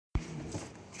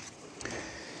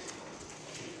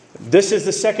This is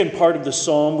the second part of the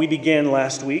psalm we began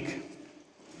last week.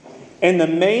 And the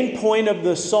main point of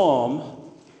the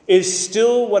psalm is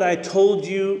still what I told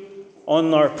you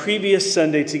on our previous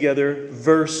Sunday together,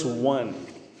 verse 1.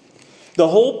 The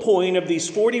whole point of these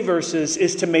 40 verses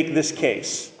is to make this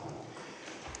case.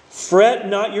 Fret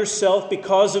not yourself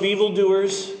because of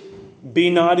evildoers,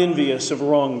 be not envious of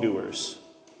wrongdoers.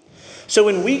 So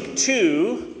in week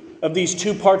 2 of these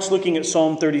two parts looking at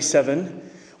Psalm 37,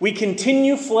 we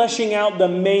continue fleshing out the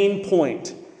main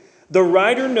point. The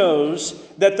writer knows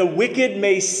that the wicked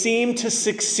may seem to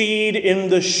succeed in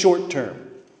the short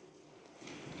term.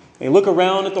 They look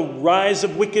around at the rise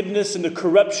of wickedness and the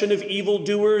corruption of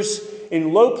evildoers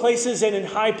in low places and in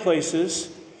high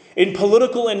places, in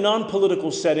political and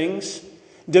non-political settings,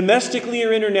 domestically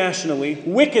or internationally.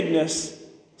 Wickedness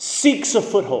seeks a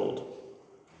foothold.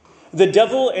 The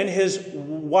devil and his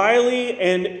wily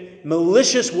and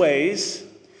malicious ways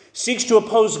seeks to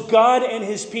oppose God and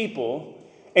his people.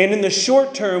 And in the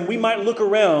short term, we might look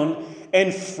around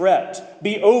and fret,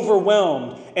 be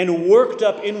overwhelmed, and worked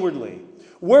up inwardly.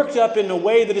 Worked up in a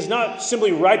way that is not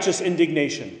simply righteous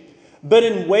indignation, but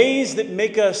in ways that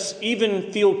make us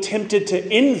even feel tempted to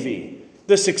envy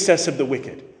the success of the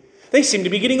wicked. They seem to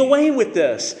be getting away with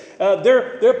this.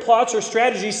 Their plots or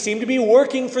strategies seem to be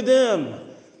working for them.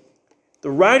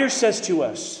 The writer says to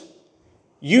us,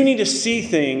 you need to see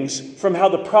things from how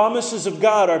the promises of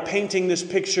God are painting this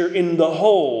picture in the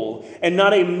whole, and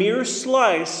not a mere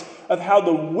slice of how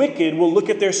the wicked will look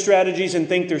at their strategies and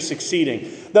think they're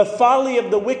succeeding. The folly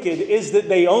of the wicked is that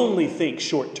they only think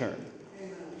short term.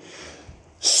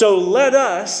 So let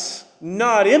us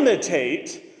not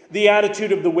imitate the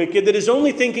attitude of the wicked that is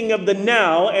only thinking of the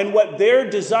now and what their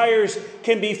desires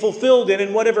can be fulfilled in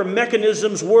and whatever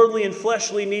mechanisms, worldly and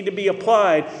fleshly, need to be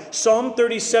applied. Psalm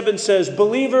 37 says,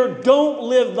 believer, don't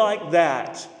live like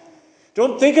that.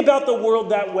 Don't think about the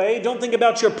world that way. Don't think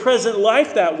about your present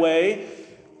life that way.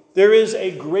 There is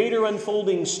a greater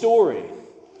unfolding story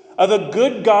of a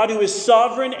good God who is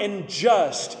sovereign and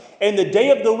just, and the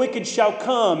day of the wicked shall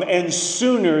come, and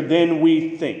sooner than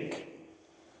we think.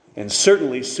 And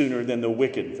certainly sooner than the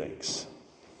wicked thinks.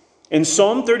 In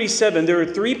Psalm 37, there are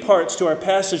 3 parts to our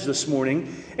passage this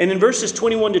morning. And in verses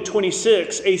 21 to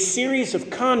 26, a series of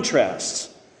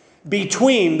contrasts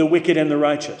between the wicked and the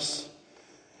righteous.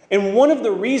 And one of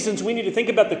the reasons we need to think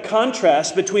about the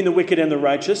contrast between the wicked and the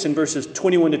righteous in verses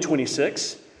 21 to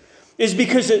 26 is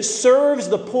because it serves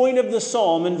the point of the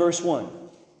psalm in verse 1.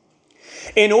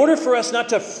 In order for us not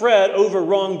to fret over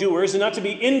wrongdoers and not to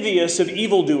be envious of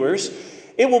evildoers,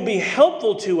 it will be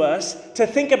helpful to us to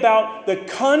think about the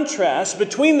contrast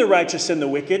between the righteous and the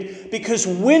wicked, because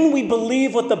when we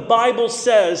believe what the Bible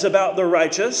says about the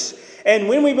righteous, and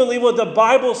when we believe what the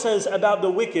Bible says about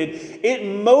the wicked, it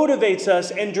motivates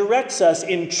us and directs us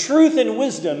in truth and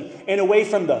wisdom and away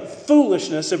from the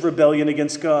foolishness of rebellion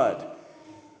against God.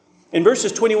 In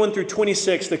verses 21 through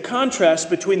 26, the contrast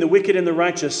between the wicked and the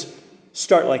righteous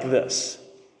start like this.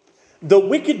 The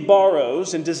wicked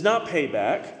borrows and does not pay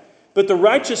back, but the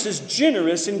righteous is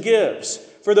generous and gives.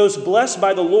 For those blessed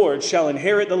by the Lord shall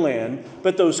inherit the land,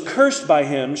 but those cursed by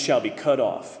him shall be cut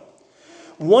off.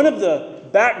 One of the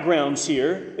backgrounds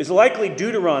here is likely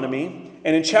Deuteronomy,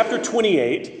 and in chapter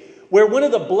 28, where one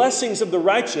of the blessings of the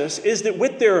righteous is that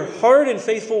with their hard and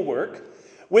faithful work,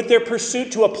 with their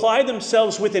pursuit to apply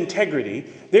themselves with integrity,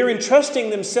 they're entrusting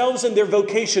themselves and their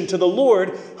vocation to the Lord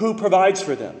who provides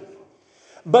for them.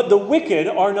 But the wicked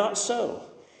are not so.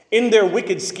 In their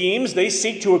wicked schemes, they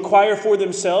seek to acquire for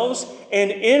themselves,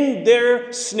 and in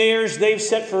their snares they've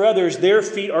set for others, their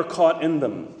feet are caught in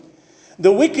them.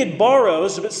 The wicked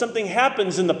borrows, but something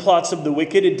happens in the plots of the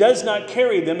wicked. It does not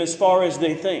carry them as far as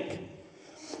they think.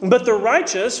 But the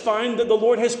righteous find that the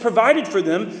Lord has provided for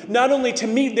them, not only to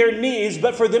meet their needs,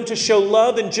 but for them to show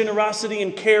love and generosity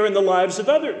and care in the lives of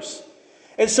others.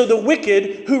 And so the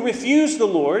wicked who refuse the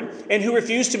Lord and who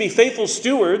refuse to be faithful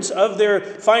stewards of their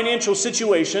financial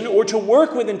situation or to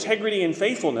work with integrity and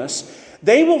faithfulness,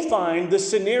 they will find the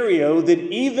scenario that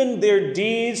even their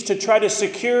deeds to try to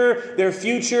secure their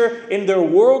future in their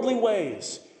worldly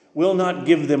ways will not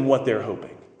give them what they're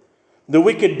hoping. The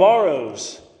wicked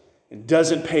borrows and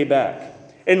doesn't pay back.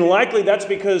 And likely that's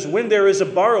because when there is a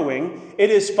borrowing, it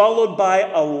is followed by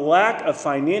a lack of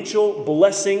financial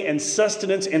blessing and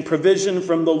sustenance and provision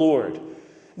from the Lord.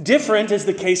 Different is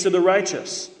the case of the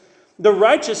righteous. The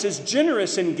righteous is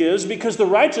generous and gives because the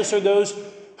righteous are those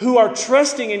who are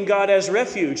trusting in God as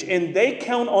refuge, and they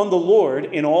count on the Lord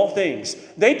in all things.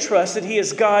 They trust that He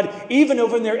is God even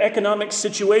over their economic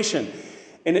situation.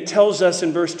 And it tells us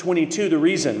in verse 22 the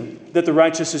reason that the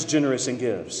righteous is generous and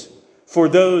gives. For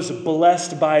those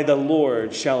blessed by the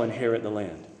Lord shall inherit the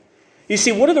land. You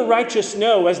see, what do the righteous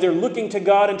know as they're looking to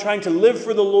God and trying to live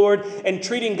for the Lord and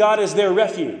treating God as their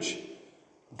refuge?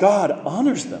 God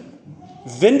honors them,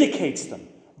 vindicates them,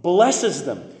 blesses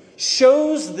them,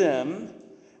 shows them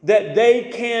that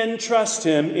they can trust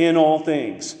him in all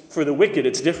things. For the wicked,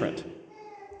 it's different.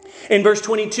 In verse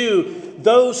 22,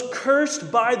 those cursed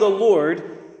by the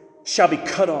Lord shall be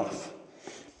cut off.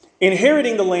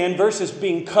 Inheriting the land versus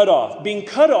being cut off. Being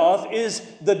cut off is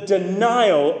the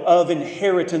denial of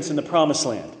inheritance in the promised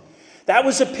land. That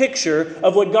was a picture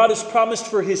of what God has promised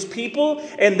for his people,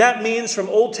 and that means from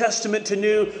Old Testament to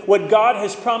New, what God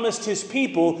has promised his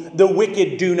people, the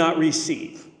wicked do not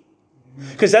receive.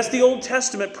 Because that's the Old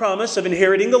Testament promise of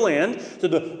inheriting the land. So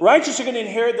the righteous are going to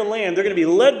inherit the land. They're going to be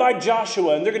led by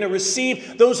Joshua, and they're going to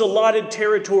receive those allotted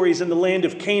territories in the land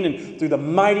of Canaan through the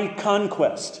mighty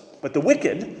conquest. But the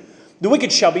wicked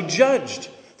shall be judged.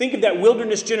 Think of that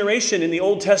wilderness generation in the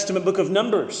Old Testament book of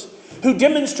Numbers, who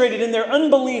demonstrated in their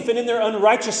unbelief and in their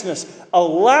unrighteousness a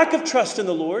lack of trust in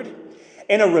the Lord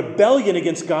and a rebellion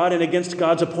against God and against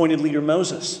God's appointed leader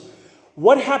Moses.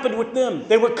 What happened with them?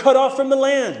 They were cut off from the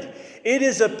land. It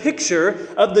is a picture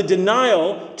of the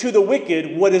denial to the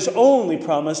wicked what is only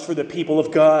promised for the people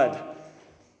of God.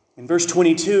 In verse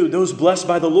 22, those blessed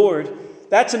by the Lord,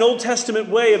 that's an Old Testament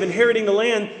way of inheriting the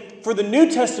land. For the New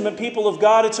Testament people of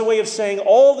God, it's a way of saying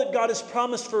all that God has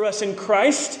promised for us in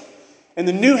Christ and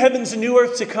the new heavens and new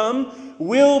earth to come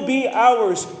will be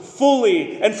ours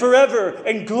fully and forever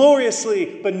and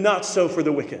gloriously, but not so for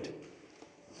the wicked.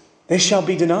 They shall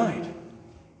be denied.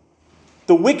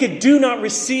 The wicked do not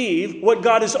receive what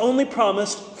God has only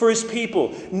promised for his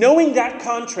people. Knowing that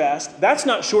contrast, that's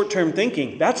not short-term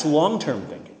thinking, that's long-term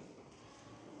thinking.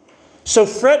 So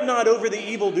fret not over the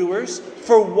evildoers,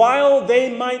 for while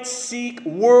they might seek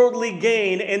worldly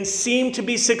gain and seem to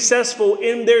be successful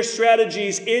in their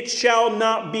strategies, it shall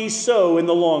not be so in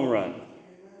the long run.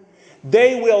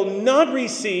 They will not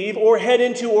receive or head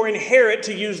into or inherit,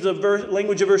 to use the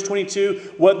language of verse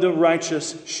 22, what the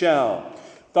righteous shall.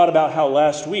 Thought about how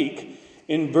last week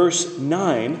in verse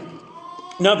 11,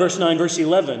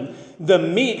 the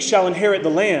meek shall inherit the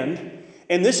land.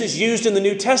 And this is used in the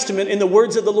New Testament in the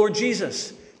words of the Lord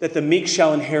Jesus, that the meek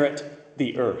shall inherit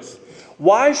the earth.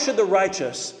 Why should the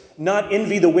righteous not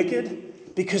envy the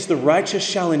wicked? Because the righteous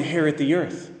shall inherit the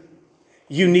earth.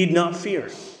 You need not fear.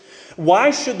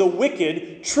 Why should the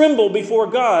wicked tremble before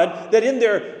God that in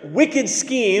their wicked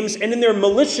schemes and in their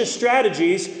malicious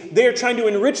strategies, they are trying to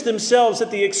enrich themselves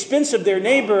at the expense of their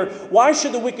neighbor? Why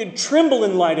should the wicked tremble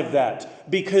in light of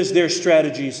that? Because their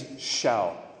strategies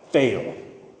shall fail.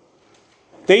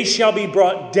 They shall be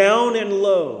brought down and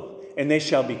low, and they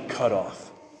shall be cut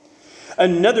off.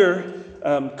 Another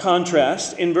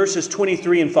contrast in verses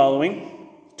 23 and following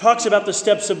talks about the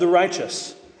steps of the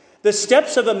righteous. The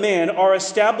steps of a man are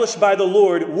established by the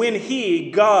Lord when he,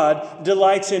 God,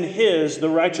 delights in the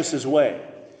righteous' way.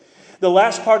 The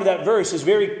last part of that verse is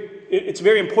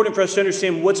very important for us to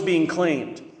understand what's being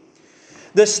claimed.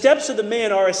 The steps of the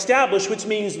man are established, which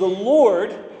means the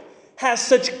Lord has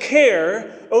such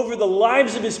care over the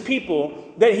lives of his people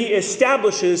that he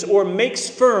establishes or makes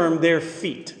firm their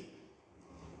feet,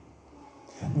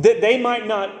 that they might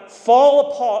not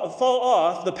fall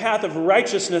off the path of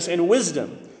righteousness and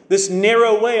wisdom, this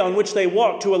narrow way on which they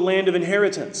walk to a land of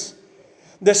inheritance.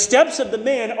 The steps of the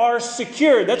man are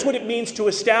secure. That's what it means to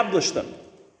establish them.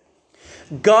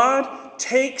 God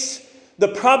takes the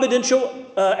providential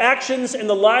actions in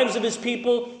the lives of his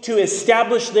people to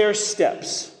establish their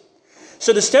steps.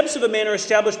 So the steps of a man are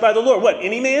established by the Lord. What?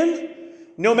 Any man?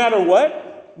 No matter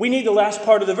what? We need the last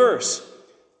part of the verse.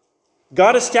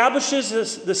 God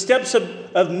establishes the steps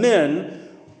of men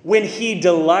when he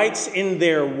delights in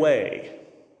their way.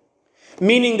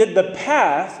 Meaning that the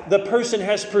path the person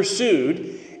has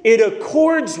pursued, it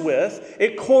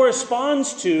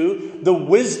corresponds to the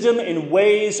wisdom and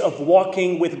ways of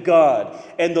walking with God.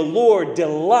 And the Lord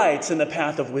delights in the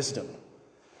path of wisdom.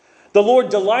 The Lord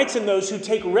delights in those who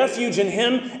take refuge in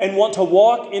him and want to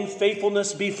walk in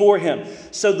faithfulness before him.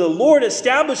 So the Lord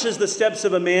establishes the steps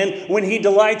of a man when he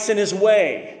delights in his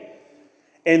way.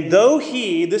 And though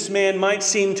this man might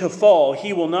seem to fall,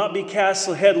 he will not be cast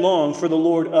headlong, for the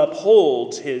Lord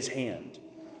upholds his hand.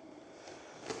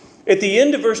 At the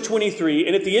end of verse 23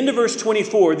 and at the end of verse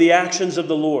 24, the actions of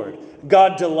the Lord.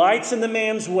 God delights in the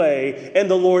man's way, and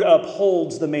the Lord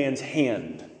upholds the man's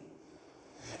hand.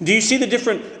 Do you see the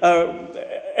different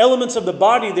elements of the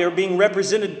body there being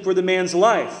represented for the man's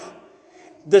life?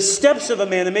 The steps of a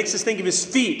man, that makes us think of his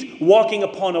feet walking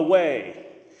upon a way.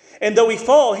 And though he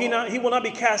fall, he will not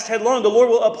be cast headlong. The Lord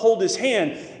will uphold his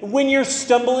hand. When you're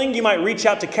stumbling, you might reach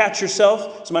out to catch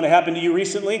yourself. This might have happened to you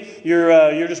recently.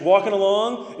 You're just walking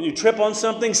along and you trip on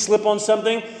something, slip on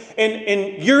something.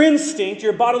 And your instinct,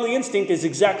 your bodily instinct is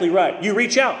exactly right. You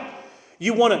reach out.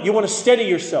 You want to steady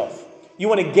yourself. You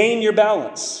want to gain your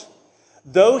balance.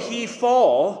 Though he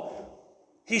fall,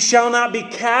 he shall not be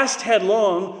cast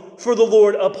headlong, for the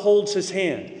Lord upholds his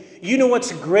hand. You know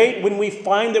what's great when we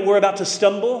find that we're about to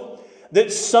stumble?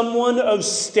 That someone of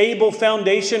stable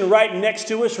foundation right next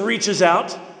to us reaches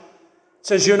out,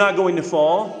 says, you're not going to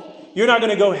fall. You're not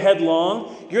going to go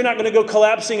headlong. You're not going to go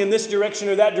collapsing in this direction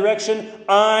or that direction.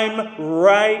 I'm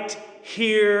right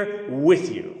here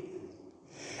with you.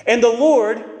 And the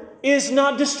Lord is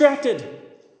not distracted.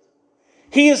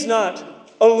 He is not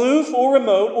aloof or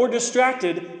remote or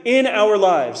distracted in our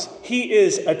lives. He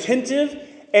is attentive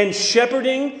and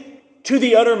shepherding to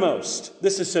the uttermost.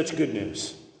 This is such good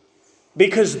news.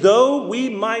 Because though we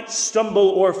might stumble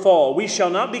or fall, we shall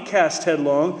not be cast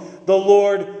headlong. The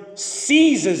Lord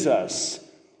seizes us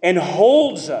and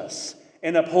holds us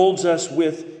and upholds us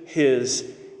with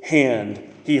his hand.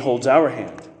 He holds our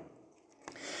hand.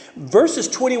 Verses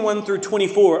 21 through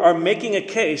 24 are making a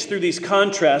case through these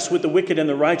contrasts with the wicked and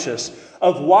the righteous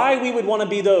of why we would want to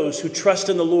be those who trust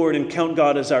in the Lord and count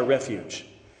God as our refuge.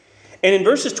 And in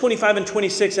verses 25 and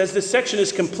 26, as this section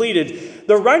is completed,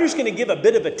 the writer's going to give a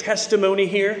bit of a testimony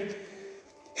here.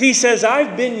 He says,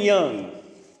 I've been young,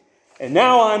 and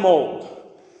now I'm old.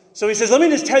 So he says, let me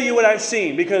just tell you what I've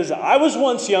seen, because I was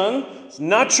once young. It's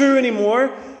not true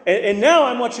anymore. And now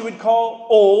I'm what you would call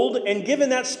old. And given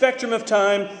that spectrum of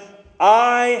time,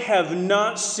 I have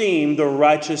not seen the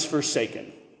righteous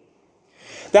forsaken.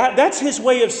 That's his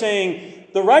way of saying,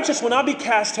 the righteous will not be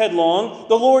cast headlong.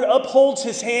 The Lord upholds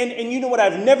his hand. And you know what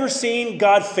I've never seen?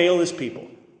 God fail his people.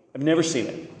 I've never seen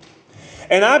it.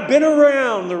 And I've been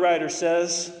around, the writer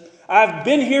says. I've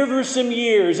been here for some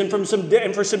years and for some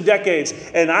decades.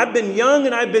 And I've been young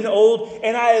and I've been old.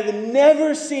 And I have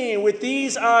never seen with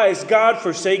these eyes God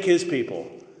forsake his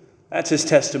people. That's his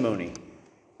testimony.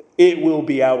 It will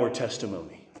be our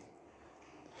testimony.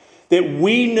 That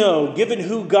we know, given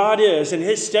who God is and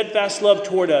his steadfast love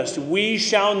toward us, we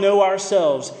shall know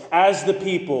ourselves as the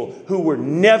people who were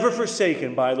never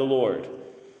forsaken by the Lord.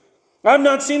 I've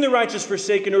not seen the righteous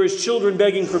forsaken or his children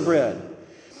begging for bread.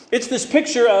 It's this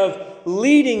picture of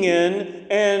leading in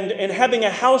and having a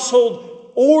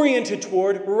household oriented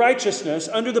toward righteousness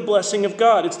under the blessing of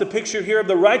God. It's the picture here of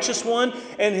the righteous one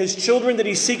and his children that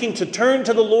he's seeking to turn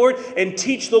to the Lord and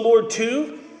teach the Lord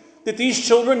to. That these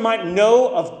children might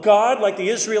know of God like the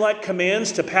Israelite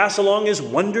commands to pass along his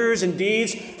wonders and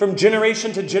deeds from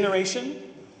generation to generation.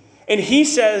 And he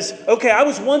says, okay, I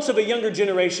was once of a younger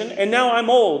generation and now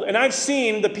I'm old. And I've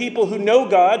seen the people who know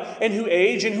God and who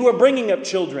age and who are bringing up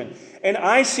children. And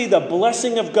I see the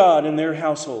blessing of God in their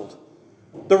household.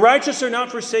 The righteous are not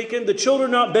forsaken. The children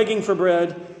are not begging for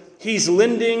bread. He's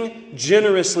lending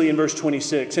generously in verse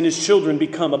 26 and his children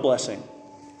become a blessing.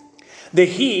 The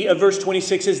he of verse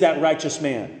 26 is that righteous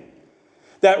man.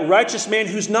 That righteous man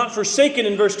who's not forsaken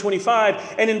in verse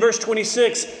 25 and in verse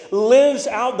 26 lives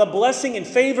out the blessing and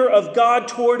favor of God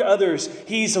toward others.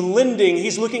 He's lending.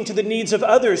 He's looking to the needs of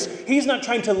others. He's not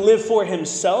trying to live for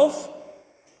himself.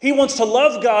 He wants to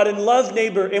love God and love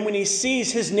neighbor. And when he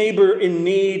sees his neighbor in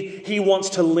need, he wants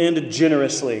to lend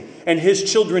generously. And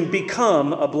his children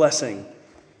become a blessing.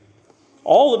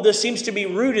 All of this seems to be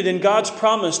rooted in God's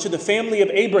promise to the family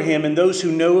of Abraham and those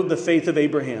who know the faith of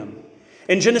Abraham.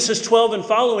 In Genesis 12 and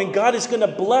following, God is going to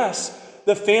bless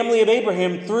the family of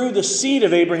Abraham through the seed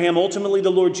of Abraham, ultimately the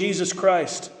Lord Jesus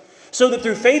Christ. So that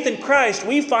through faith in Christ,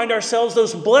 we find ourselves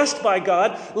those blessed by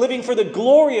God, living for the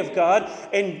glory of God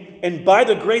and by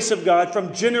the grace of God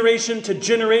from generation to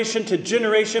generation to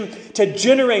generation to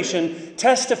generation,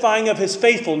 testifying of his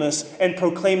faithfulness and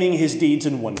proclaiming his deeds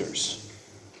and wonders.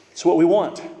 It's what we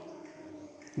want.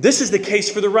 This is the case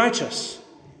for the righteous.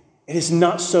 It is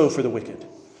not so for the wicked.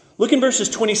 Look in verses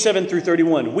 27 through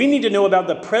 31. We need to know about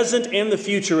the present and the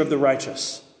future of the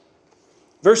righteous.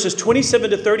 Verses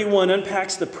 27 to 31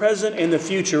 unpacks the present and the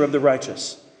future of the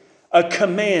righteous. A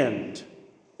command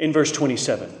in verse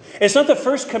 27. It's not the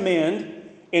first command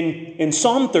in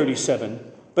Psalm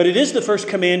 37, but it is the first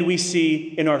command we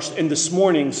see in this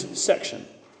morning's section.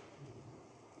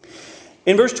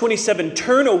 In verse 27,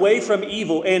 turn away from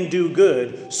evil and do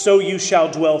good, so you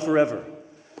shall dwell forever.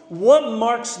 What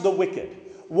marks the wicked?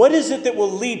 What is it that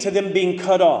will lead to them being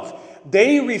cut off?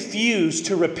 They refuse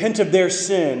to repent of their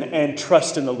sin and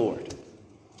trust in the Lord.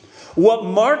 What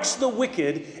marks the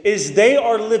wicked is they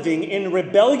are living in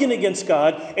rebellion against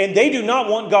God, and they do not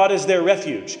want God as their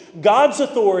refuge. God's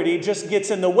authority just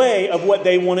gets in the way of what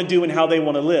they want to do and how they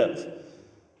want to live.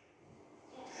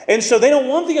 And so they don't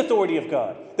want the authority of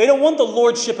God. They don't want the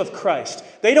lordship of Christ.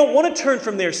 They don't want to turn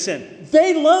from their sin.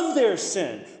 They love their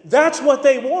sin. That's what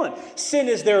they want. Sin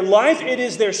is their life, it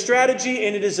is their strategy,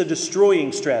 and it is a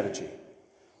destroying strategy.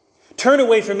 Turn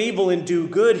away from evil and do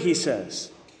good, he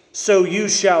says, so you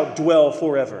shall dwell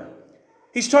forever.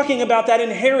 He's talking about that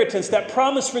inheritance, that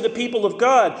promise for the people of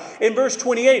God. In verse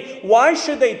 28, why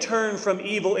should they turn from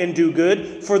evil and do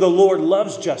good? For the Lord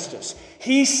loves justice.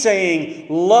 He's saying,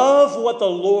 love what the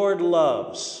Lord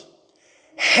loves.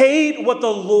 Hate what the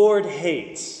Lord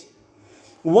hates.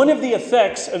 One of the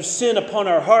effects of sin upon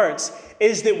our hearts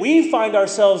is that we find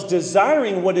ourselves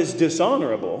desiring what is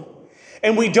dishonorable,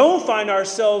 and we don't find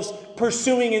ourselves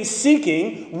pursuing and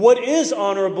seeking what is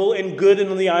honorable and good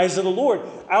in the eyes of the Lord.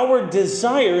 Our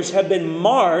desires have been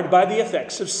marred by the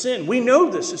effects of sin. We know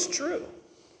this is true.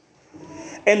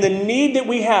 And the need that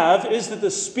we have is that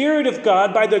the Spirit of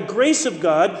God, by the grace of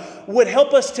God, would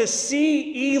help us to see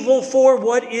evil for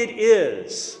what it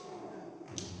is.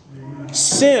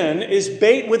 Sin is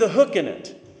bait with a hook in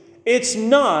it. It's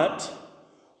not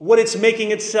what it's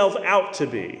making itself out to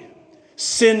be.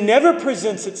 Sin never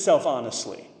presents itself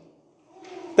honestly.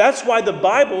 That's why the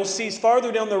Bible sees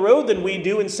farther down the road than we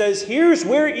do and says, here's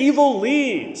where evil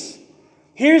leads.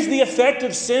 Here's the effect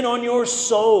of sin on your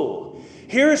soul.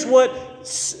 Here's what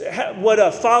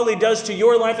a folly does to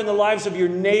your life and the lives of your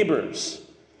neighbors.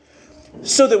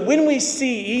 So that when we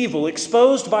see evil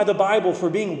exposed by the Bible for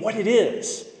being what it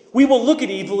is, we will look at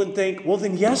evil and think, well,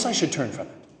 then yes, I should turn from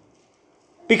it.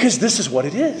 Because this is what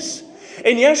it is.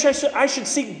 And yes, I should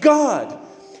seek God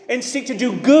and seek to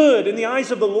do good in the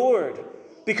eyes of the Lord,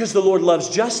 because the Lord loves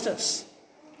justice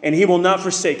and he will not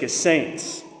forsake his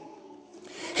saints.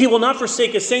 He will not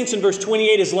forsake his saints in verse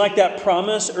 28 is like that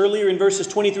promise earlier in verses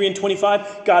 23 and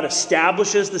 25. God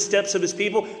establishes the steps of his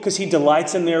people because he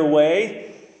delights in their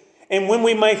way. And when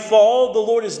we may fall, the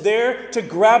Lord is there to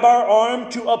grab our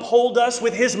arm, to uphold us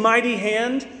with his mighty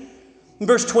hand.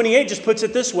 Verse 28 just puts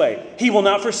it this way. He will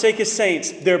not forsake his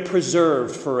saints. They're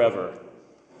preserved forever.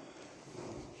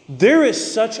 There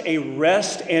is such a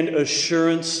rest and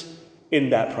assurance in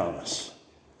that promise.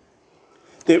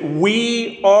 That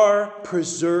we are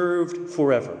preserved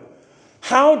forever.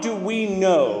 How do we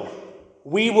know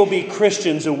we will be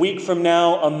Christians a week from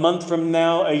now, a month from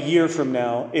now, a year from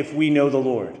now, if we know the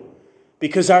Lord?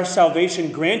 Because our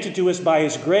salvation granted to us by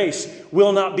his grace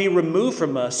will not be removed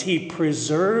from us. He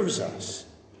preserves us.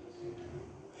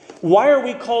 Why are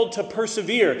we called to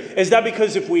persevere? Is that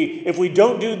because if we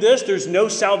don't do this, there's no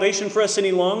salvation for us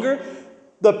any longer?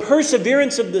 The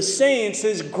perseverance of the saints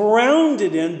is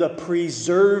grounded in the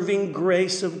preserving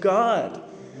grace of God.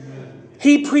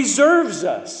 He preserves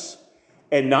us.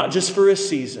 And not just for a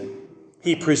season.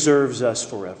 He preserves us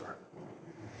forever.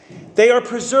 They are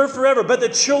preserved forever, but the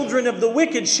children of the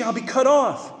wicked shall be cut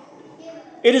off.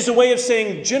 It is a way of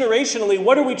saying, generationally,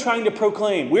 what are we trying to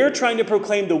proclaim? We're trying to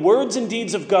proclaim the words and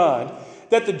deeds of God,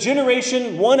 that the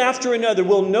generation, one after another,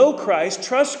 will know Christ,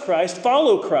 trust Christ,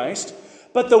 follow Christ,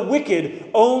 but the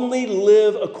wicked only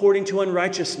live according to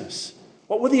unrighteousness.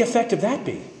 What would the effect of that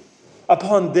be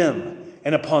upon them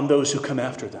and upon those who come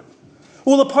after them?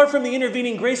 Well, apart from the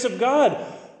intervening grace of God,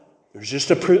 there's just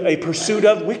a pursuit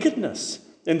of wickedness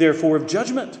and therefore of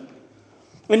judgment.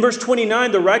 In verse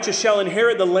 29, the righteous shall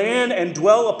inherit the land and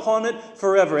dwell upon it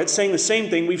forever. It's saying the same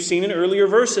thing we've seen in earlier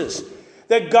verses.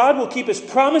 That God will keep his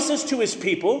promises to his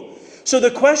people. So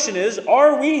the question is,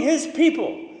 are we his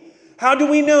people? How do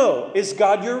we know? Is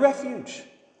God your refuge?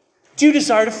 Do you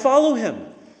desire to follow him?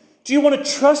 Do you want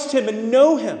to trust him and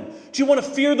know him? Do you want to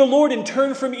fear the Lord and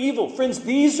turn from evil? Friends,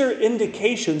 these are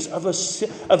indications of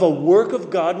a work of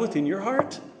God within your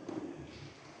heart.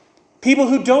 People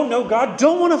who don't know God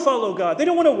don't want to follow God. They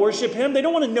don't want to worship him. They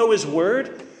don't want to know his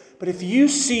word. But if you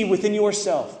see within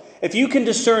yourself, if you can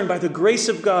discern by the grace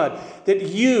of God that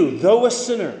you, though a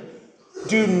sinner,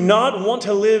 do not want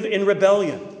to live in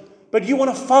rebellion, but you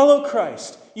want to follow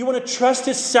Christ, you want to trust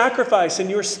his sacrifice in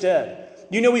your stead.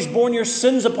 You know he's borne your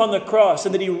sins upon the cross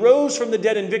and that he rose from the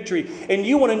dead in victory. And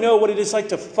you want to know what it is like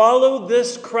to follow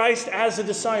this Christ as a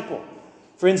disciple.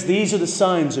 Friends, these are the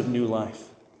signs of new life.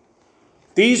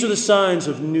 These are the signs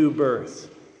of new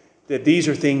birth. That these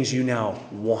are things you now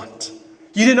want.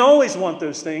 You didn't always want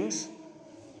those things.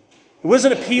 It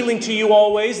wasn't appealing to you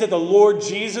always that the Lord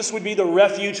Jesus would be the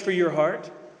refuge for your heart.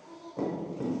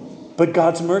 But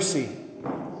God's mercy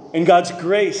and God's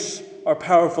grace are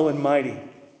powerful and mighty.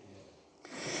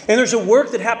 And there's a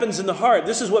work that happens in the heart.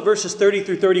 This is what verses 30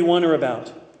 through 31 are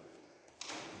about.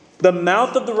 The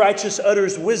mouth of the righteous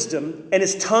utters wisdom, and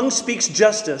his tongue speaks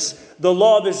justice. The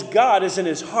law of his God is in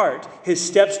his heart. His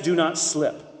steps do not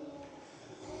slip.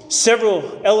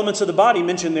 Several elements of the body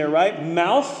mentioned there, right?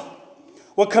 Mouth.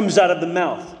 What comes out of the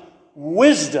mouth?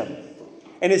 Wisdom.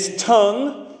 And his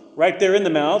tongue, right there in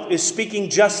the mouth, is speaking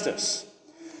justice.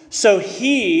 So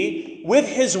he, with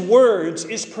his words,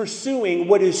 is pursuing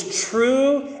what is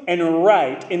true and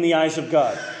right in the eyes of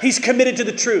God. He's committed to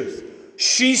the truth.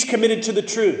 She's committed to the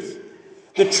truth.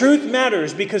 The truth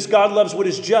matters because God loves what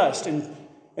is just, and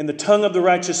the tongue of the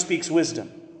righteous speaks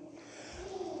wisdom.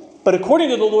 But according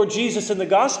to the Lord Jesus in the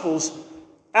Gospels,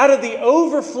 out of the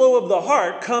overflow of the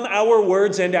heart come our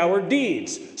words and our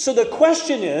deeds. So the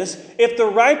question is, if the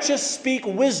righteous speak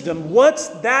wisdom, what's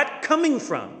that coming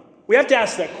from? We have to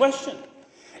ask that question.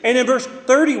 And in verse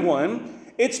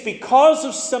 31, it's because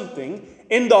of something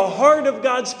in the heart of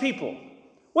God's people.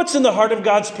 What's in the heart of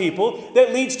God's people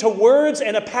that leads to words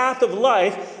and a path of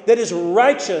life that is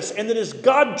righteous and that is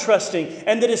God-trusting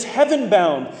and that is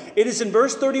heaven-bound? It is in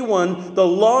verse 31, the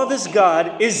law of his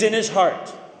God is in his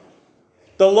heart.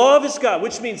 The law of his God,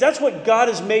 which means that's what God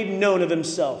has made known of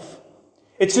himself.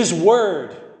 It's his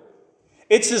word.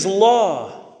 It's his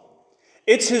law.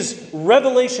 It's his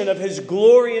revelation of his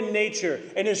glory and nature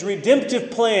and his redemptive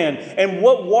plan and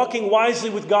what walking wisely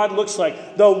with God looks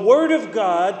like. The word of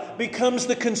God becomes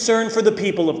the concern for the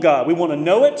people of God. We want to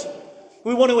know it.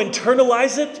 We want to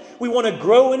internalize it. We want to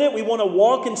grow in it. We want to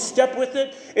walk and step with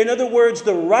it. In other words,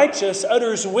 the righteous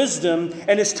utters wisdom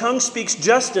and his tongue speaks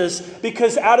justice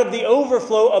because out of the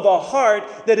overflow of a heart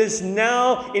that is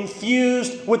now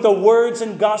infused with the words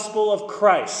and gospel of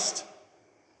Christ.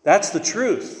 That's the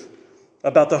truth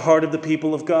about the heart of the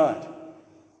people of God.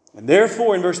 And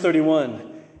therefore, in verse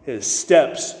 31, his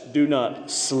steps do not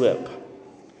slip.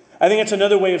 I think that's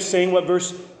another way of saying what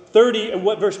verse 30 and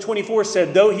what verse 24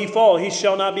 said. Though he fall, he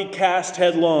shall not be cast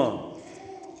headlong.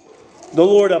 The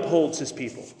Lord upholds his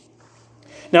people.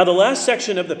 Now, the last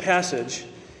section of the passage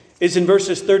is in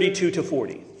verses 32 to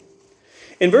 40.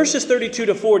 In verses 32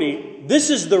 to 40, this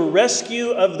is the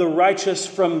rescue of the righteous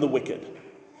from the wicked.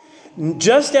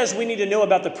 Just as we need to know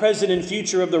about the present and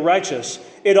future of the righteous,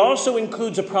 it also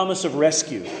includes a promise of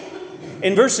rescue.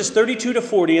 In verses 32 to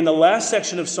 40, in the last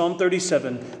section of Psalm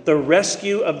 37, the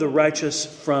rescue of the righteous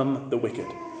from the wicked.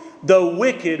 The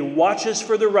wicked watches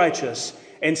for the righteous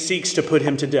and seeks to put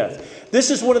him to death. This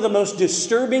is one of the most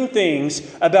disturbing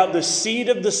things about the seed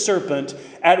of the serpent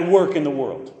at work in the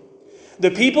world.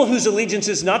 The people whose allegiance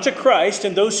is not to Christ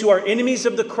and those who are enemies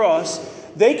of the cross,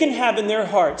 they can have in their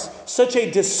hearts such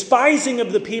a despising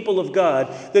of the people of God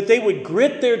that they would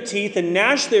grit their teeth and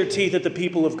gnash their teeth at the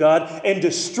people of God and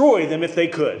destroy them if they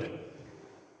could.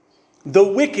 The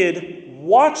wicked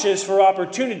watches for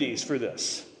opportunities for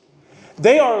this.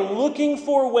 They are looking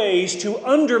for ways to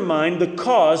undermine the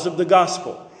cause of the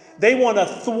gospel. They want to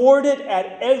thwart it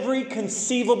at every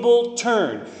conceivable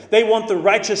turn. They want the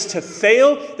righteous to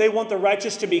fail. They want the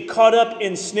righteous to be caught up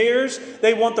in snares.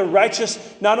 They want the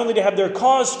righteous not only to have their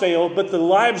cause fail, but the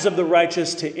lives of the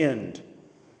righteous to end.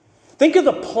 Think of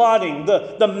the plotting,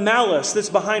 the malice that's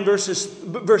behind verse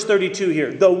 32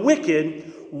 here. The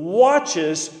wicked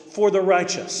watches for the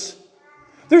righteous.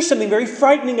 There's something very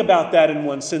frightening about that in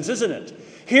one sense, isn't it?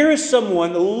 Here is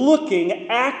someone looking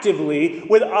actively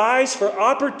with eyes for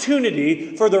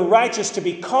opportunity for the righteous to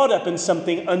be caught up in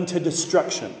something unto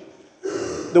destruction.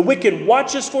 The wicked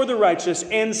watches for the righteous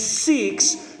and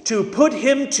seeks to put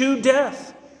him to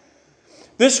death.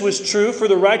 This was true for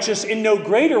the righteous in no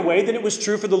greater way than it was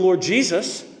true for the Lord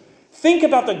Jesus. Think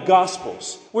about the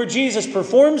Gospels, where Jesus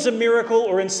performs a miracle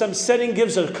or in some setting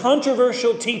gives a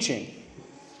controversial teaching.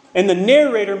 And the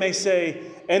narrator may say,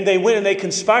 and they went and they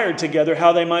conspired together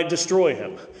how they might destroy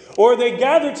him. Or they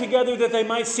gathered together that they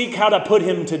might seek how to put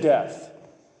him to death.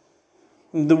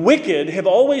 The wicked have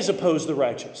always opposed the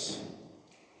righteous.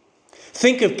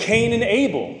 Think of Cain and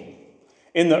Abel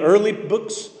in the early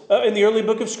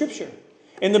book of Scripture.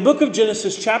 In the book of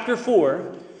Genesis chapter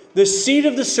 4, the seed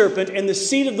of the serpent and the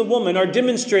seed of the woman are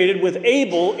demonstrated with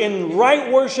Abel in right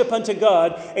worship unto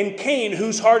God, and Cain,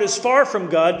 whose heart is far from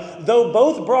God, though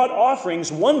both brought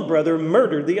offerings, one brother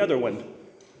murdered the other one.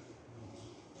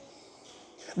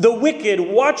 The wicked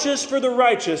watches for the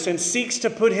righteous and seeks to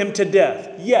put him to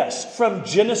death. Yes, from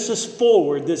Genesis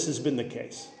forward, this has been the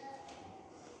case.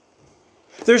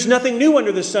 There's nothing new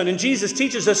under the sun. And Jesus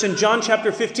teaches us in John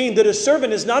chapter 15 that a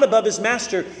servant is not above his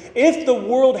master. If the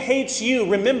world hates you,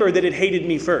 remember that it hated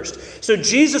me first. So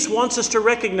Jesus wants us to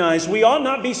recognize we ought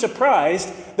not be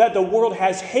surprised that the world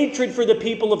has hatred for the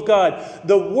people of God.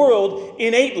 The world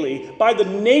innately, by the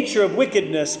nature of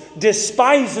wickedness,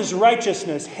 despises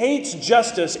righteousness, hates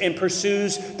justice, and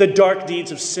pursues the dark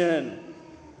deeds of sin.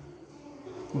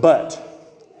 But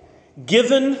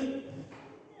given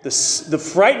the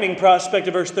frightening prospect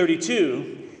of verse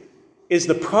 32 is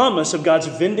the promise of God's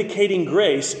vindicating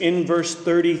grace in verse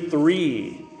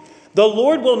 33. The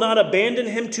Lord will not abandon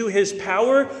him to his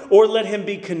power or let him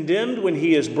be condemned when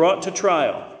he is brought to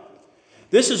trial.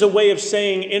 This is a way of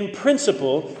saying in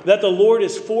principle that the Lord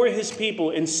is for his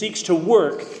people and seeks to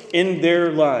work in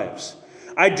their lives.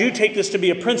 I do take this to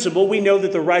be a principle. We know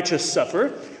that the righteous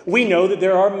suffer. We know that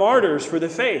there are martyrs for the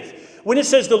faith. When it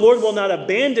says the Lord will not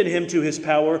abandon him to his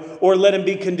power or let him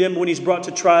be condemned when he's brought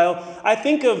to trial, I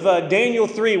think of Daniel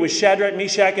 3 with Shadrach,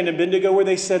 Meshach, and Abednego, where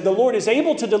they said the Lord is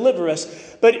able to deliver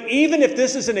us. But even if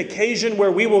this is an occasion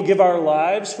where we will give our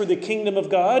lives for the kingdom of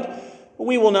God,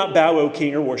 we will not bow, O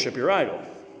king, or worship your idol.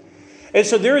 And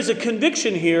so there is a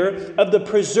conviction here of the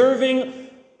preserving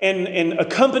and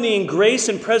accompanying grace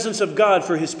and presence of God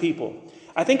for his people.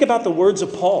 I think about the words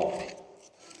of Paul.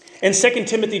 In 2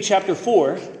 Timothy chapter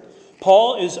 4,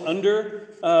 Paul is under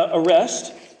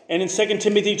arrest. And in 2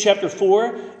 Timothy chapter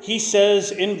 4, he says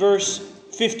in verse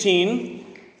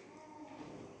 15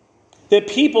 that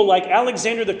people like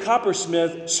Alexander the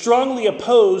coppersmith strongly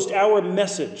opposed our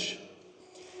message.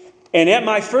 And at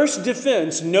my first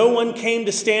defense, no one came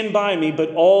to stand by me,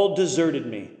 but all deserted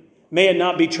me. May it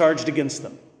not be charged against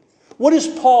them. What does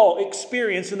Paul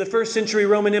experience in the first century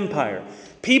Roman Empire?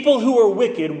 People who are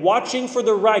wicked watching for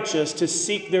the righteous to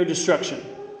seek their destruction.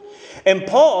 And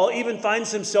Paul even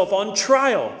finds himself on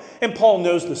trial. And Paul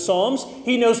knows the Psalms.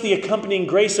 He knows the accompanying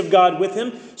grace of God with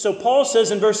him. So Paul says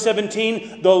in verse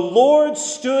 17, the Lord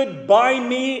stood by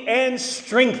me and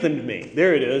strengthened me.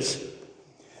 There it is.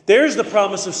 There's the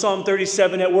promise of Psalm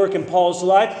 37 at work in Paul's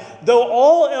life. Though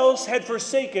all else had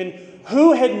forsaken,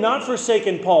 who had not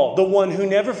forsaken Paul? The one who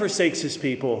never forsakes his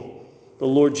people, the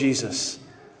Lord Jesus.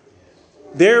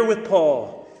 There with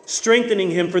Paul, strengthening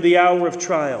him for the hour of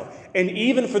trial, and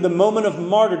even for the moment of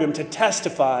martyrdom to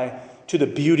testify to the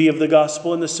beauty of the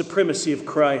gospel and the supremacy of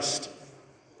Christ.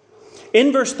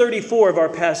 In verse 34 of our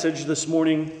passage this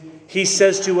morning, he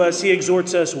says to us, he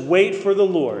exhorts us, wait for the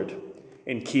Lord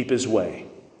and keep his way.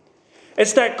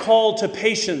 It's that call to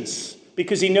patience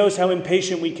because he knows how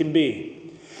impatient we can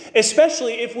be,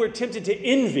 especially if we're tempted to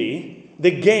envy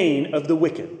the gain of the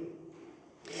wicked.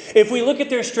 If we look at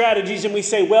their strategies and we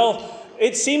say, well,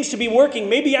 it seems to be working,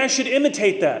 maybe I should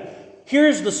imitate that.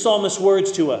 Here's the psalmist's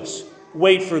words to us.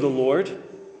 Wait for the Lord.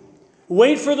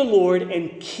 Wait for the Lord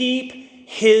and keep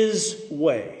his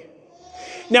way.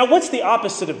 Now, what's the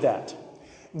opposite of that?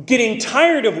 Getting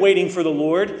tired of waiting for the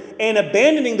Lord and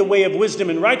abandoning the way of wisdom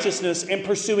and righteousness and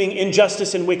pursuing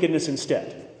injustice and wickedness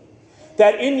instead.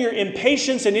 That in your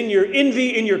impatience and in your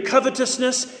envy, in your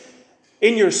covetousness,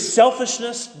 in your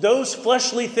selfishness, those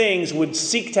fleshly things would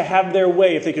seek to have their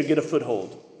way if they could get a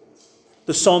foothold.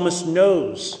 The psalmist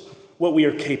knows what we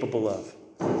are capable of.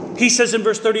 He says in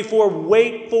verse 34,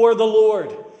 wait for the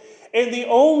Lord. And the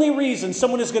only reason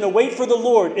someone is going to wait for the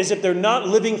Lord is if they're not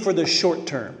living for the short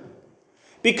term.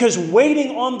 Because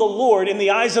waiting on the Lord in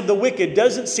the eyes of the wicked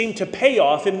doesn't seem to pay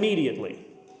off immediately.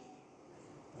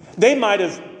 They might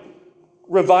have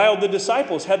reviled the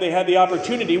disciples had they had the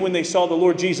opportunity when they saw the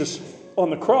Lord Jesus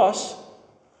on the cross.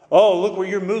 Oh, look where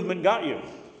your movement got you.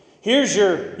 Here's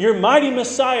your mighty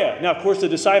Messiah. Now, of course, the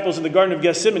disciples in the Garden of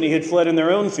Gethsemane had fled in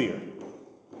their own fear.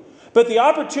 But the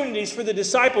opportunities for the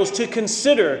disciples to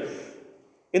consider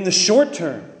in the short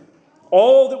term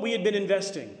all that we had been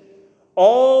investing,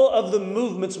 all of the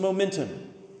movement's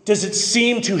momentum, does it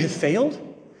seem to have failed?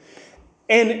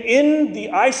 And in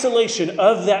the isolation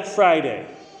of that Friday,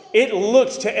 it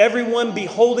looked to everyone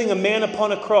beholding a man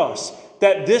upon a cross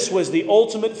that this was the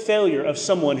ultimate failure of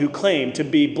someone who claimed to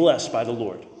be blessed by the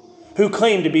Lord, who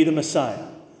claimed to be the Messiah.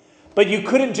 But you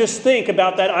couldn't just think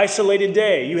about that isolated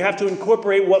day. You have to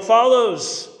incorporate what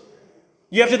follows.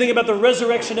 You have to think about the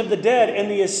resurrection of the dead and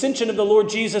the ascension of the Lord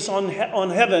Jesus in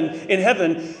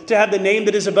heaven to have the name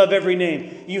that is above every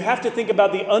name. You have to think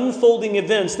about the unfolding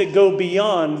events that go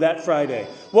beyond that Friday.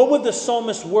 What would the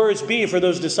psalmist's words be for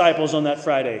those disciples on that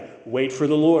Friday? Wait for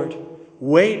the Lord.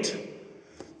 Wait.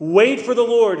 Wait for the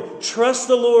Lord. Trust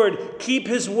the Lord. Keep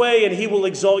his way and he will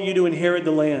exalt you to inherit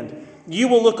the land. You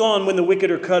will look on when the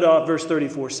wicked are cut off, verse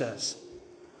 34 says.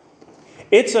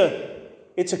 It's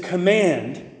a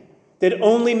command that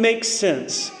only makes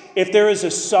sense if there is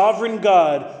a sovereign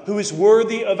God who is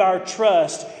worthy of our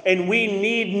trust, and we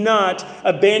need not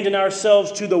abandon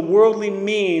ourselves to the worldly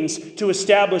means to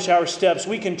establish our steps,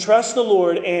 we can trust the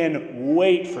Lord and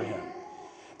wait for him.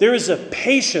 There is a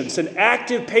patience, an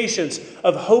active patience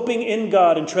of hoping in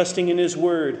God and trusting in his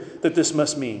word that this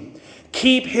must mean.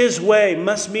 Keep his way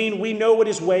must mean we know what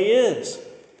his way is.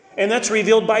 And that's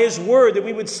revealed by his word, that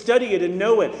we would study it and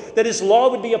know it, that his law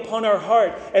would be upon our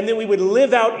heart, and that we would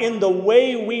live out in the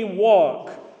way we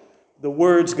walk the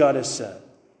words God has said.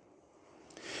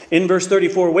 In verse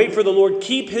 34, wait for the Lord,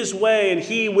 keep his way, and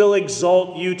he will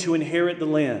exalt you to inherit the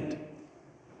land.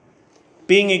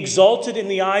 Being exalted in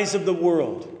the eyes of the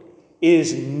world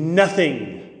is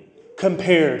nothing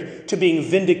compared to being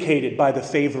vindicated by the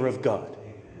favor of God.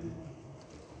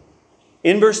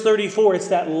 In verse 34, it's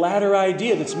that latter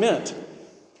idea that's meant.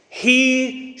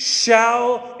 He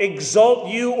shall exalt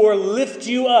you or lift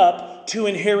you up to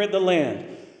inherit the land.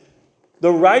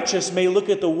 The righteous may look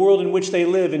at the world in which they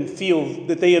live and feel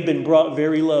that they have been brought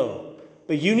very low.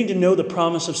 But you need to know the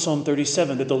promise of Psalm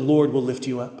 37, that the Lord will lift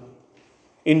you up.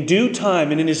 In due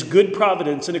time and in his good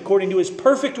providence and according to his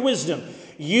perfect wisdom,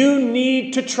 you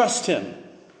need to trust him.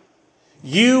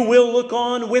 You will look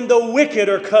on when the wicked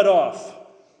are cut off.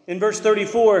 In verse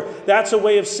 34, that's a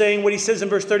way of saying what he says in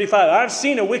verse 35. I've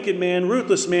seen a wicked man,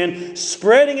 ruthless man,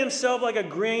 spreading himself like a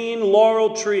green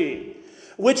laurel tree,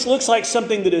 which looks like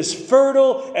something that is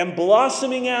fertile and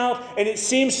blossoming out, and it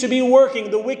seems to be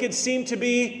working. The wicked seem to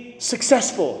be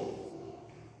successful.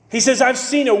 He says, I've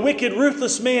seen a wicked,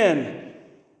 ruthless man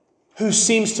who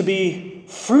seems to be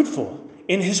fruitful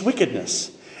in his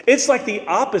wickedness. It's like the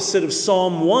opposite of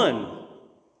Psalm 1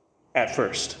 at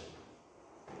first.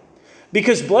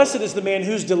 Because blessed is the man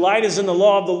whose delight is in the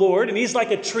law of the Lord, and he's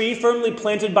like a tree firmly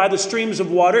planted by the streams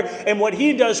of water, and what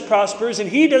he does prospers, and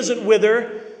he doesn't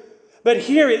wither. But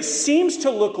here it seems to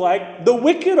look like the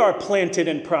wicked are planted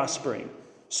and prospering.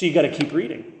 So you got to keep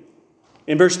reading.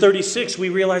 In verse 36, we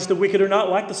realize the wicked are not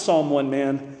like the Psalm 1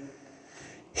 man.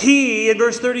 He, in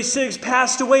verse 36,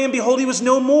 passed away, and behold, he was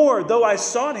no more. Though I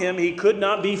sought him, he could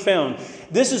not be found.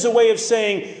 This is a way of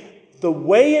saying, the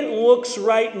way it looks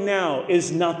right now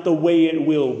is not the way it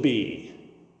will be.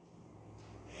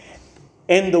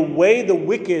 And the way the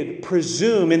wicked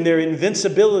presume in their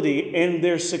invincibility and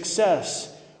their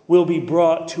success will be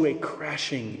brought to a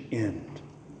crashing end.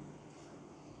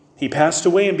 He passed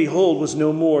away, and behold, was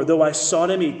no more. Though I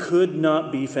sought him, he could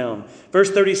not be found.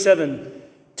 Verse 37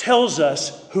 tells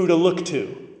us who to look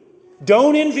to.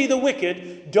 Don't envy the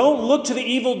wicked. Don't look to the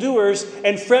evildoers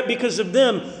and fret because of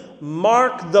them.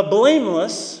 Mark the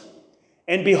blameless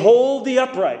and behold the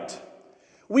upright.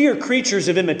 We are creatures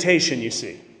of imitation, you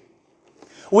see.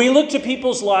 We look to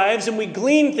people's lives and we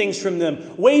glean things from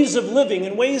them, ways of living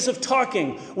and ways of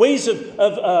talking, ways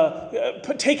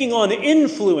of taking on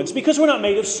influence, because we're not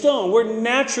made of stone. We're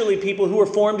naturally people who are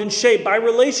formed and shaped by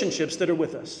relationships that are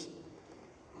with us.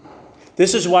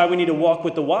 This is why we need to walk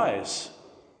with the wise.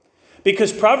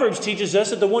 Because Proverbs teaches us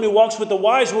that the one who walks with the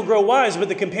wise will grow wise, but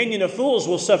the companion of fools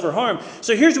will suffer harm.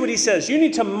 So here's what he says. You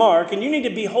need to mark and you need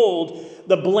to behold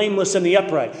the blameless and the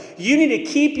upright. You need to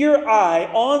keep your eye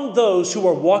on those who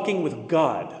are walking with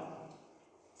God.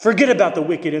 Forget about the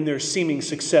wicked and their seeming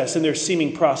success and their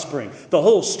seeming prospering. The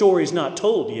whole story is not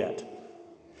told yet.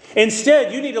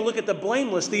 Instead, you need to look at the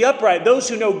blameless, the upright, those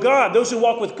who know God, those who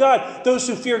walk with God, those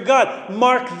who fear God.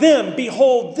 Mark them,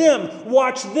 behold them,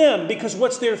 watch them, because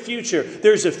what's their future?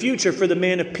 There's a future for the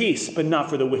man of peace, but not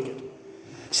for the wicked.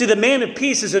 See, the man of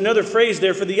peace is another phrase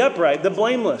there for the upright, the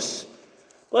blameless.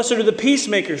 Blessed are the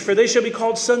peacemakers, for they shall be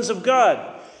called sons of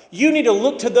God. You need to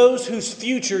look to those whose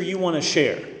future you want to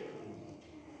share.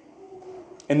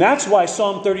 And that's why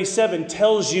Psalm 37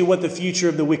 tells you what the future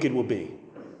of the wicked will be.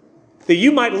 That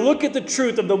you might look at the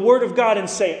truth of the Word of God and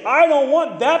say, I don't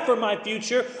want that for my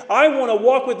future. I want to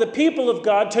walk with the people of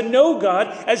God, to know God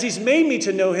as He's made me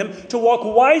to know Him, to walk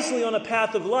wisely on a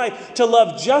path of life, to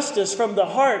love justice from the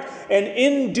heart, and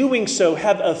in doing so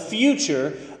have a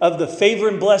future of the favor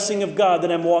and blessing of God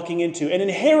that I'm walking into, an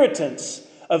inheritance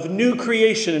of new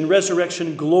creation and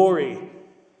resurrection glory.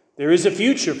 There is a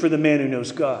future for the man who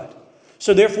knows God.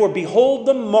 So therefore, behold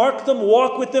them, mark them,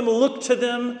 walk with them, look to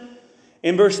them.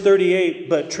 In verse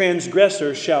 38, but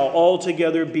transgressors shall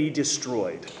altogether be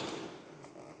destroyed.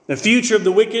 The future of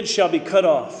the wicked shall be cut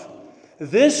off.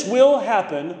 This will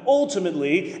happen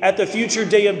ultimately at the future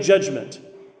day of judgment.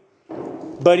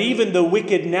 But even the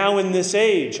wicked now in this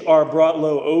age are brought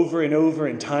low over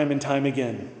and time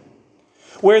again.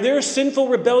 Where their sinful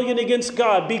rebellion against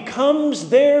God becomes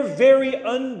their very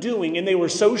undoing, and they were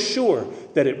so sure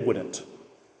that it wouldn't.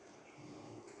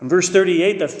 In verse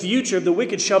 38, the future of the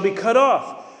wicked shall be cut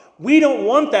off. We don't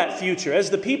want that future.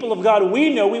 As the people of God,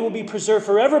 we know we will be preserved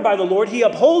forever by the Lord. He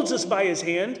upholds us by his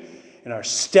hand, and our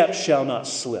steps shall not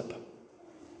slip.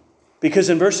 Because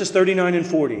in verses 39 and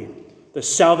 40, the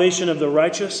salvation of the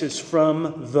righteous is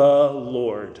from the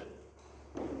Lord.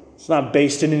 It's not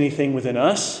based in anything within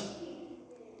us.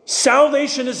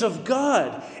 Salvation is of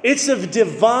God. It's of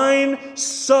divine,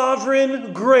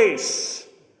 sovereign grace.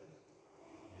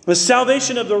 The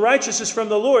salvation of the righteous is from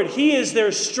the Lord. He is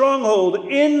their stronghold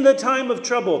in the time of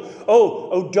trouble.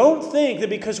 Oh, don't think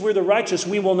that because we're the righteous,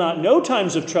 we will not know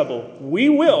times of trouble. We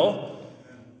will.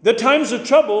 The times of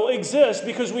trouble exist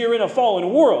because we are in a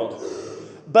fallen world.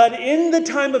 But in the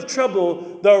time of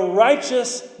trouble, the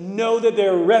righteous know that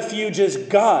their refuge is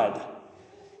God.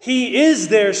 He is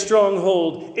their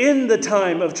stronghold in the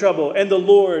time of trouble, and the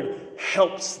Lord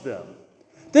helps them.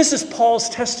 This is Paul's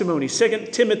testimony, 2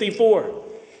 Timothy 4.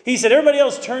 He said, everybody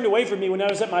else turned away from me when I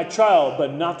was at my trial,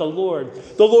 but not the Lord.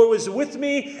 The Lord was with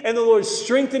me, and the Lord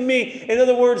strengthened me. In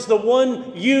other words, the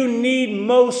one you need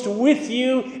most with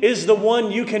you is the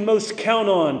one you can most count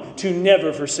on to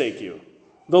never forsake you.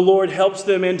 The Lord helps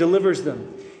them and delivers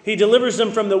them. He delivers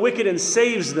them from the wicked and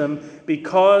saves them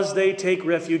because they take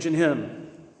refuge in him.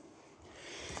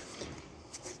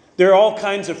 There are all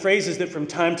kinds of phrases that from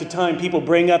time to time people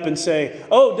bring up and say,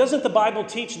 oh, doesn't the Bible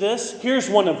teach this? Here's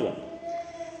one of them.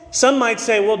 Some might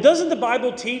say, well, doesn't the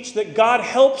Bible teach that God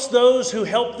helps those who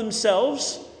help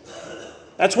themselves?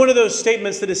 That's one of those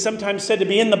statements that is sometimes said to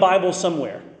be in the Bible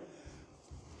somewhere.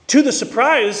 To the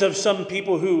surprise of some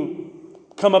people who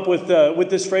come up with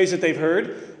this phrase that they've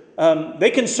heard,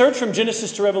 they can search from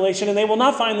Genesis to Revelation and they will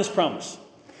not find this promise.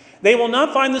 They will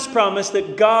not find this promise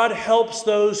that God helps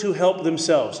those who help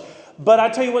themselves. But I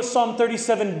tell you what Psalm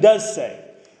 37 does say.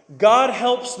 God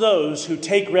helps those who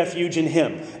take refuge in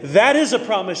him. That is a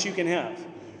promise you can have.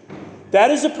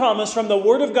 That is a promise from the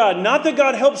Word of God. Not that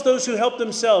God helps those who help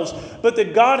themselves, but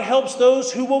that God helps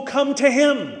those who will come to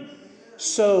him.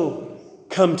 So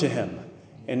come to him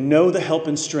and know the help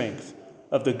and strength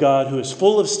of the God who is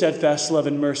full of steadfast love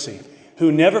and mercy,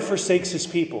 who never forsakes his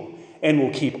people and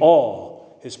will keep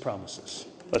all his promises.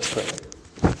 Let's pray.